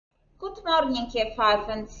Good morning, Year 5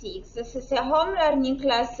 and 6. This is a home learning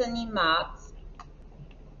lesson in maths.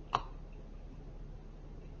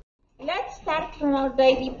 Let's start from our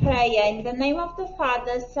daily prayer. In the name of the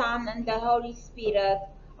Father, Son, and the Holy Spirit.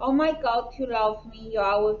 Oh my God, you love me. You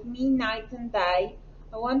are with me night and day.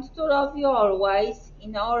 I want to love you always,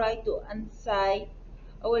 in all I do and say.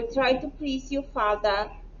 I will try to please you,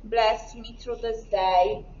 Father. Bless me through this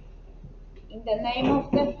day. In the name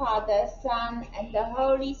of the Father, Son, and the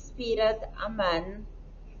Holy Spirit. Amen.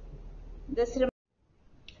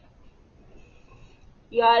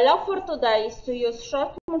 Your law for today is to use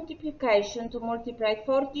short multiplication to multiply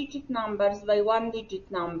 4-digit numbers by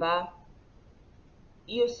 1-digit number.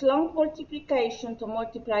 Use long multiplication to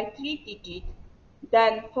multiply 3-digit,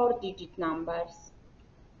 then 4-digit numbers.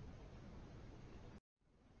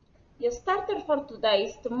 Your starter for today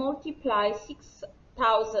is to multiply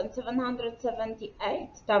 6,778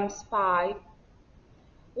 times 5.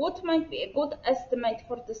 What might be a good estimate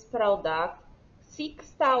for this product?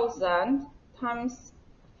 6,000 times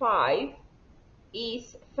 5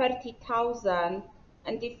 is 30,000,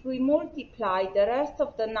 and if we multiply the rest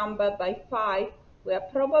of the number by 5, we are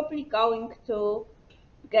probably going to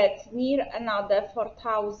get near another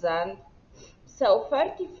 4,000. So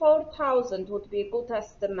 34,000 would be a good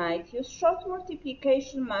estimate. Use short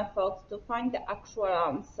multiplication method to find the actual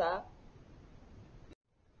answer.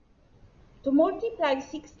 To multiply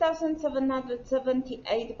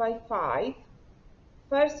 6,778 by 5,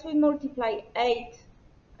 first we multiply 8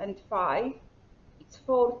 and 5. It's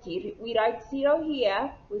 40. We write 0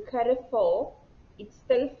 here, we carry 4, it's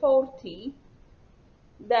still 40.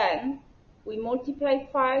 Then we multiply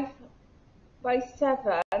 5 by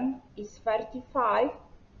 7, is 35.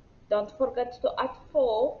 Don't forget to add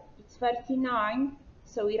 4, it's 39.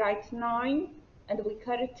 So we write 9 and we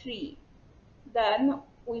carry 3. Then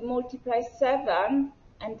we multiply 7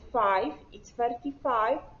 and 5, it's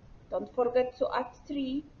 35. Don't forget to add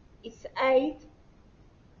 3, it's 8.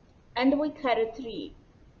 And we carry 3.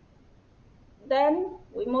 Then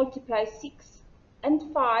we multiply 6 and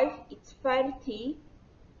 5, it's 30.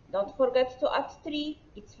 Don't forget to add 3,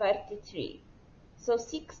 it's 33. So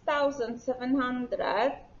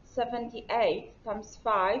 6,778 times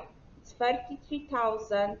 5, it's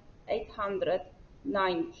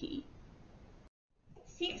 33,890.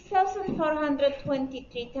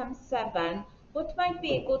 6,423 times 7. What might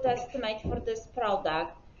be a good estimate for this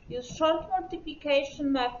product? Use short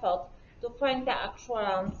multiplication method to find the actual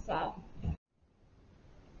answer.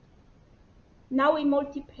 Now we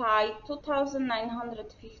multiply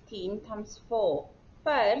 2,915 times 4.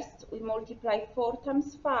 First, we multiply 4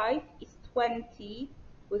 times 5 is 20.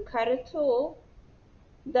 We carry 2.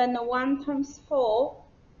 Then 1 times 4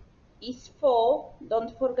 is 4.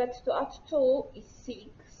 Don't forget to add 2 is 6.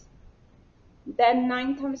 Then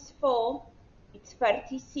 9 times 4 it's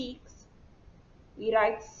 36. We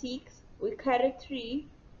write 6. We carry 3.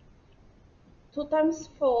 2 times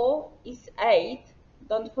 4 is 8.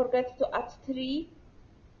 Don't forget to add 3.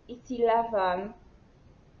 It's 11.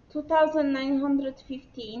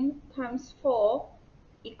 2,915 times 4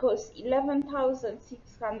 equals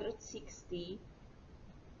 11,660.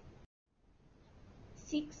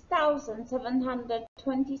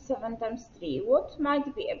 6,727 times 3. What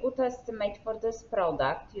might be a good estimate for this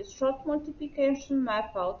product? Use short multiplication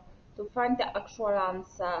method to find the actual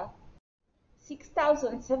answer.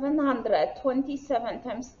 6,727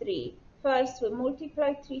 times 3. First, we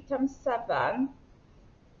multiply 3 times 7.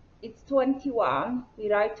 It's 21.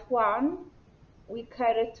 We write 1. We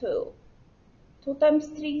carry 2. 2 times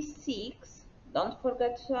 3 is 6. Don't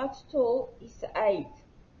forget to add 2 is 8.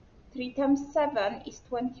 3 times 7 is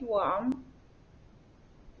 21.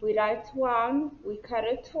 We write 1. We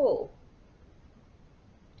carry 2.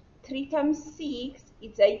 3 times 6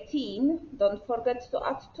 is 18. Don't forget to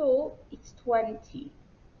add 2. It's 20.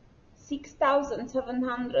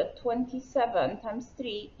 6,727 times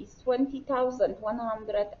 3 is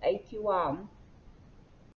 20,181.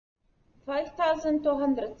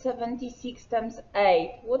 5,276 times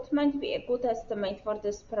 8. What might be a good estimate for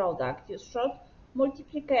this product? Use short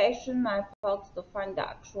multiplication method to find the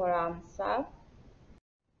actual answer.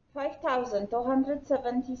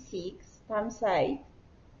 5,276 times 8.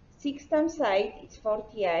 6 times 8 is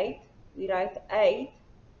 48. We write 8.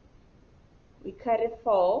 We carry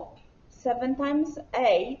 4. 7 times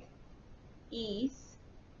 8 is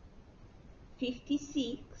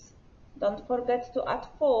 56. Don't forget to add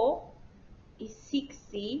 4 is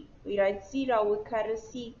 60. We write 0. We carry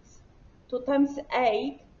 6. 2 times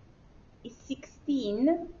 8 is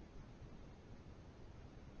 16.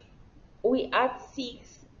 We add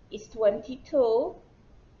 6 is 22.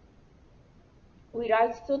 We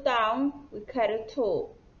write 2 down, we carry 2.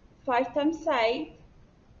 5 times 8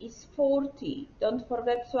 is 40. Don't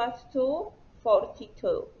forget to add 2,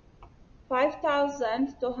 42.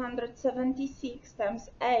 5,276 times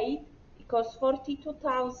 8 equals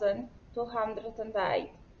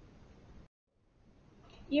 42,208.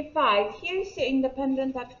 Year 5, here is your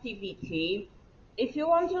independent activity. If you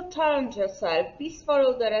want to challenge yourself, please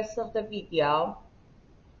follow the rest of the video.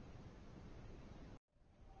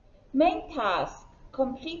 Main task: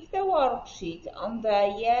 complete the worksheet on the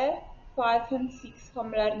Year 5 and 6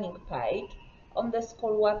 home learning page on the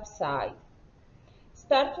school website.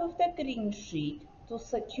 Start with the green sheet to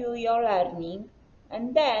secure your learning,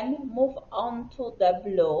 and then move on to the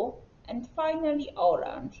blue and finally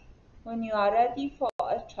orange when you are ready for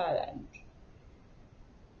a challenge.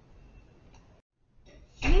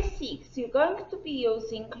 Year 6, you're going to be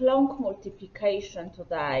using long multiplication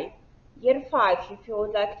today. Year 5, if you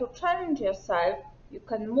would like to challenge yourself, you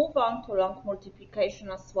can move on to long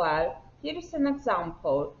multiplication as well. Here is an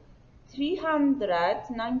example.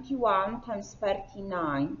 391 times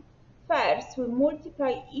 39. First, we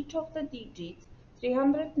multiply each of the digits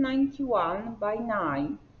 391 by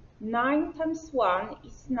 9. 9 times 1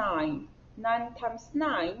 is 9. 9 times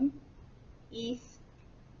 9 is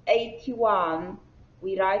 81.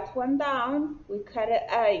 We write 1 down, we carry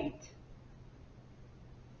 8.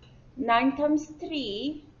 9 times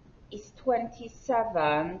 3 is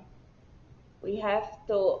 27. We have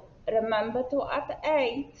to remember to add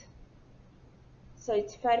 8. So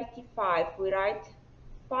it's 35. We write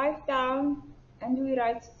 5 down and we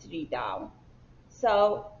write 3 down.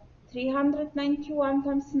 So 391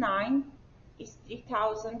 times 9 is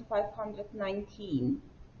 3,519.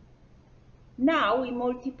 Now we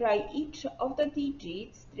multiply each of the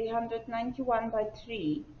digits 391 by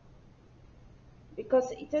 3.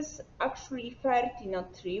 Because it is actually 30,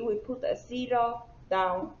 not 3, we put a 0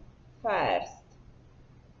 down first.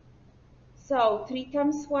 So 3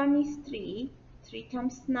 times 1 is 3. 3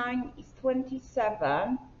 times 9 is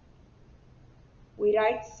 27. We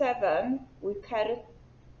write 7, we carry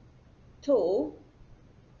 2.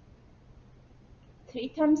 3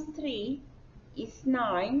 times 3 is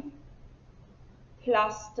 9,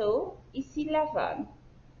 plus 2 is 11.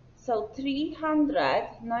 So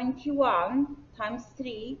 391 times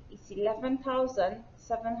 3 is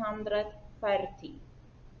 11,730.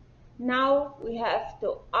 Now we have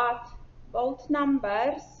to add both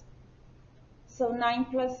numbers. So 9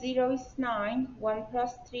 plus 0 is 9, 1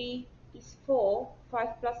 plus 3 is 4,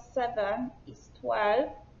 5 plus 7 is 12.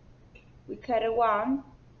 We carry 1.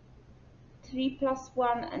 3 plus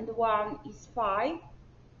 1 and 1 is 5.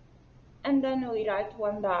 And then we write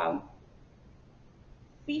 1 down.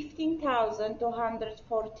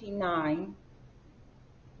 15,249.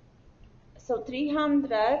 So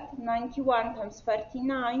 391 times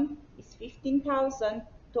 39 is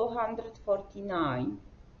 15,249.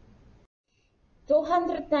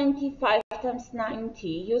 295 times 90.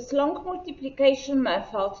 Use long multiplication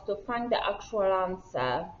method to find the actual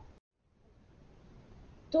answer.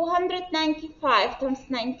 295 times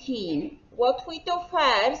 19. What we do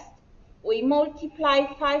first, we multiply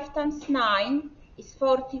 5 times 9 is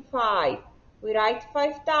 45. We write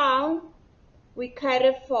 5 down, we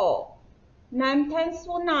carry 4. 9 times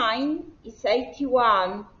 9 is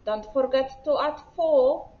 81. Don't forget to add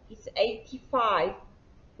 4 is 85.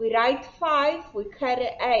 We write 5, we carry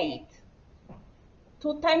 8.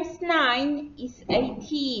 2 times 9 is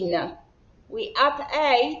 18. We add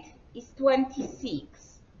 8 is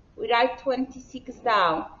 26. We write 26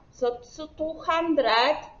 down. So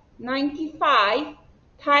 295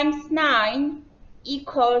 times 9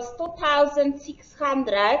 equals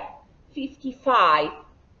 2,655.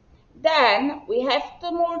 Then we have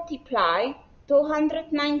to multiply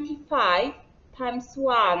 295 times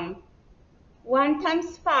 1. 1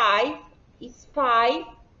 times 5 is 5.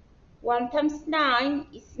 1 times 9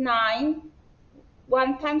 is 9.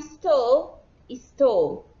 1 times 2 is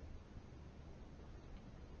 2.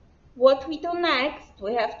 What we do next,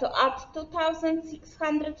 we have to add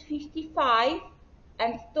 2,655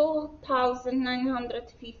 and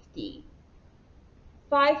 2,950.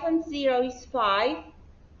 5 and 0 is 5.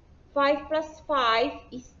 5 plus 5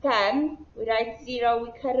 is 10. We write 0,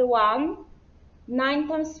 we carry 1. 9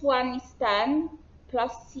 times 1 is 10.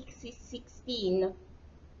 Plus 6 is 16.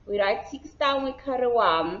 We write 6 down, we carry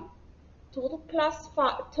 1. 2 plus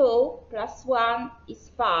 1 is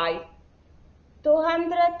 5.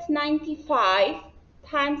 295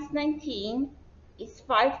 times 19 is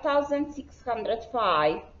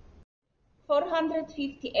 5,605.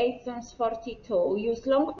 458 times 42. Use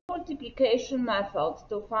long multiplication method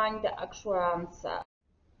to find the actual answer.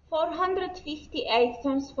 458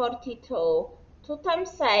 times 42. 2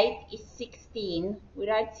 times 8 is 16. We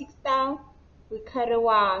write 6 down. We carry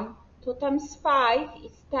 1. 2 times 5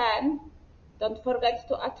 is 10. Don't forget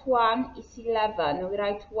to add 1 is 11. We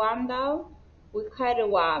write 1 down. We carry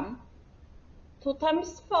 1. 2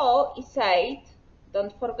 times 4 is 8.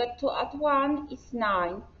 Don't forget to add 1 is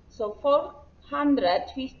 9. So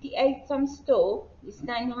 458 times 2 is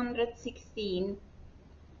 916.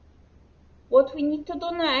 What we need to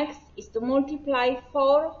do next is to multiply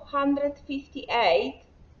 458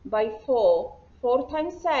 by 4. 4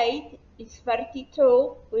 times 8 is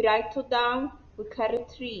 32. We write 2 down. We carry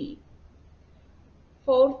 3.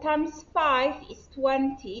 4 times 5 is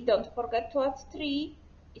 20. Don't forget to add 3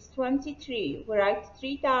 is 23. We write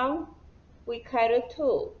 3 down. We carry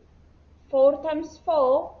 2. 4 times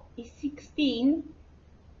 4 is 16.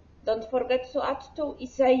 Don't forget to add 2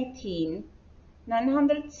 is 18.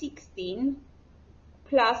 916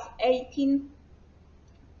 plus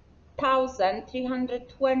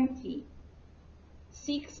 18,320.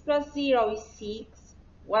 6 plus 0 is 6.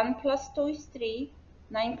 1 plus 2 is 3.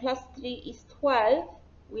 9 plus 3 is 12.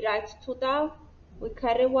 We write 2 down. We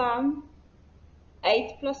carry 1.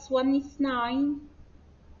 8 plus 1 is 9.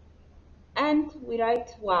 And we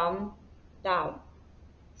write 1 down.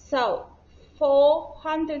 So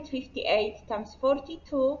 458 times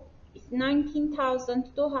 42 is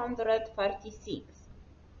 19,236.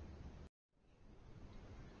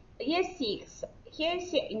 Year 6.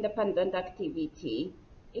 Here's your independent activity.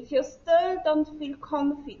 If you still don't feel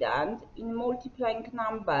confident in multiplying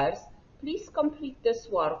numbers, please complete this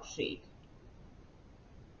worksheet.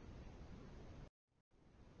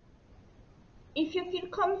 If you feel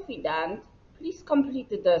confident, please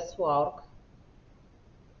complete this work.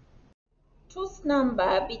 Choose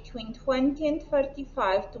number between 20 and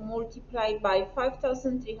 35 to multiply by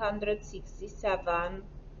 5,367.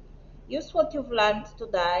 Use what you've learned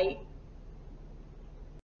today.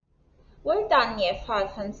 Well done, Year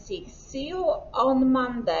 5 and 6. See you on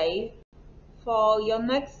Monday for your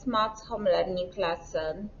next maths home learning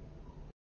lesson.